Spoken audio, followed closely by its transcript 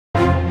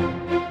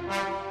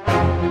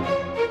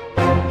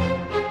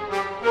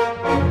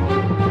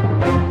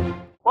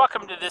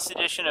this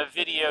edition of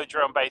Video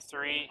Drone by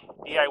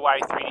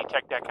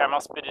DIY3DTech.com. I'll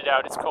spit it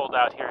out. It's cold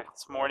out here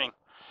this morning.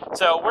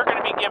 So we're going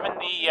to be giving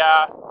the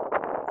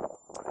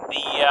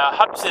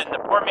Hubsan, the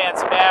poor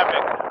man's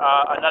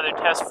Mavic, another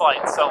test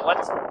flight. So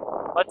let's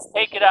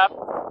take it up.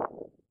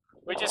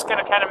 We're just going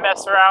to kind of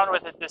mess around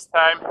with it this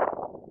time.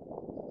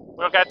 We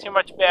don't got too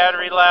much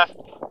battery left.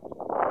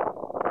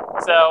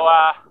 So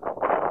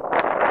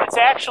it's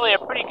actually a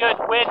pretty good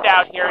wind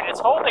out here, and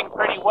it's holding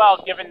pretty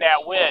well given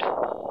that wind.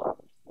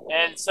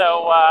 And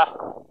so,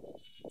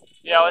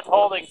 you know, it's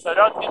holding. So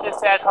don't do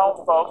this at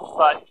home, folks,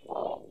 but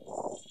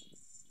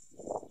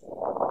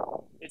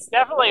it's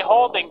definitely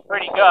holding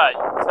pretty good.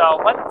 So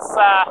let's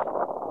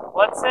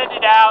send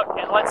it out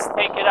and let's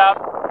take it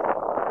up.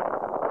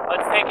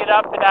 Let's take it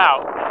up and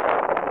out.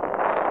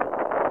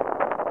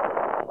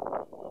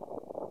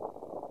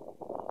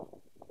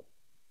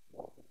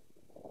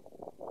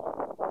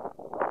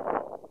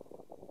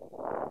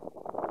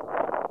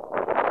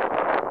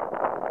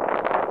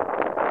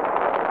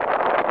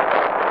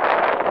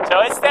 So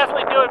it's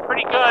definitely doing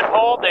pretty good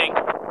holding,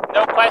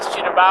 no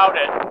question about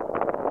it.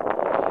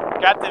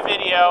 Got the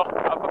video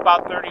up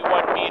about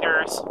 31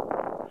 meters.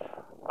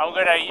 I'm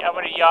gonna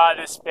yaw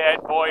this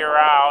bad boy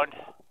around.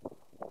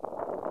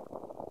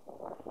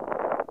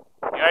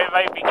 You know, I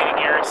might be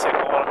getting airsick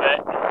a little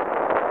bit.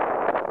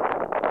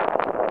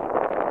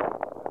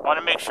 I want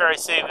to make sure I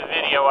save the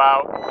video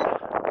out.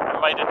 I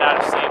might have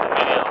not saved the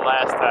video the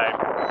last time.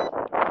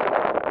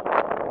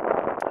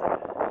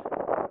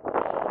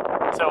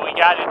 So we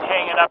got it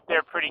hanging up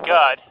there pretty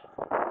good.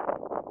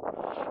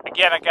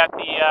 Again, I got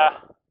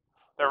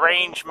the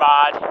range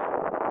mod.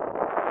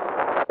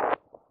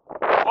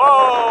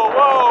 Whoa,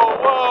 whoa,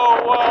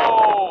 whoa,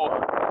 whoa!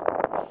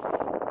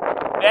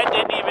 That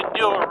didn't even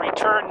do a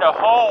return to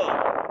home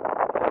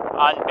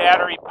on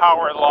battery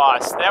power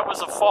loss. That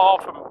was a fall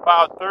from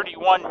about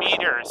 31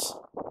 meters.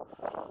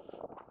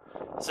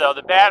 So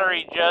the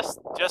battery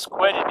just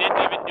quit. It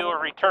didn't even do a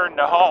return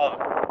to home.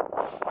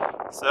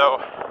 So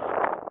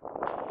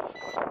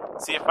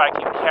see if I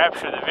can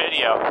capture the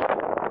video.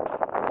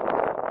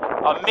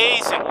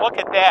 Amazing, look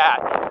at that.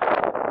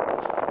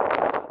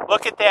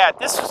 Look at that.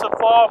 This was a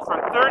fall from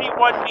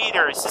 31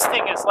 meters. This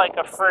thing is like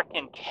a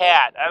frickin'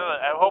 cat.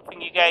 I'm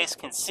hoping you guys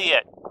can see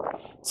it.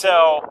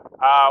 So,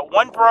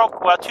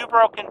 two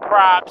broken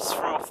props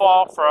from a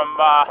fall from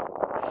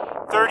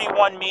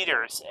 31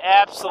 meters.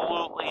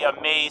 Absolutely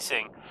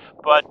amazing.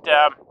 But,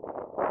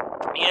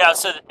 you know,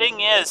 so the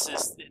thing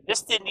is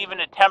this didn't even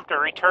attempt a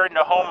return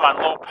to home on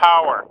low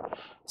power.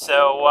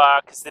 So,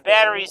 because the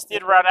batteries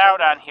did run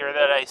out on here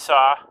that I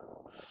saw.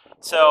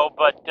 So,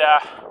 but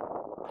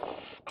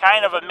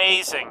kind of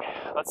amazing.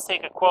 Let's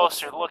take a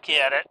closer look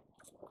at it.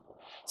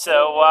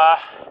 So,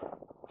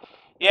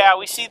 yeah,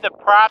 we see the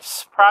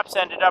props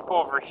ended up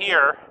over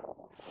here.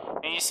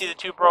 And you see the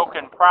two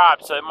broken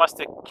props, so it must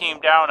have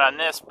came down on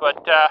this.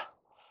 But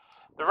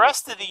the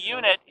rest of the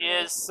unit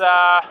is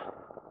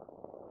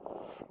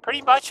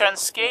pretty much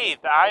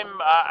unscathed.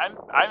 I'm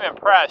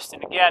impressed.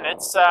 And again,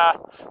 it's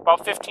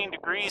about 15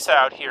 degrees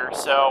out here.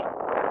 So,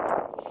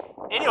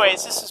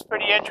 anyways, this is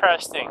pretty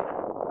interesting.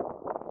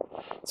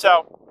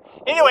 So,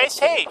 anyways,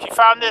 hey, if you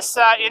found this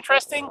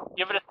interesting,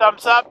 give it a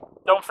thumbs up.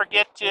 Don't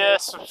forget to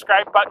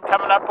subscribe button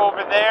coming up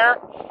over there.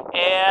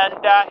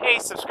 And, hey,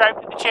 subscribe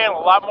to the channel.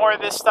 A lot more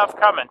of this stuff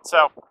coming.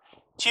 So,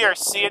 cheers.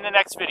 See you in the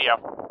next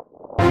video.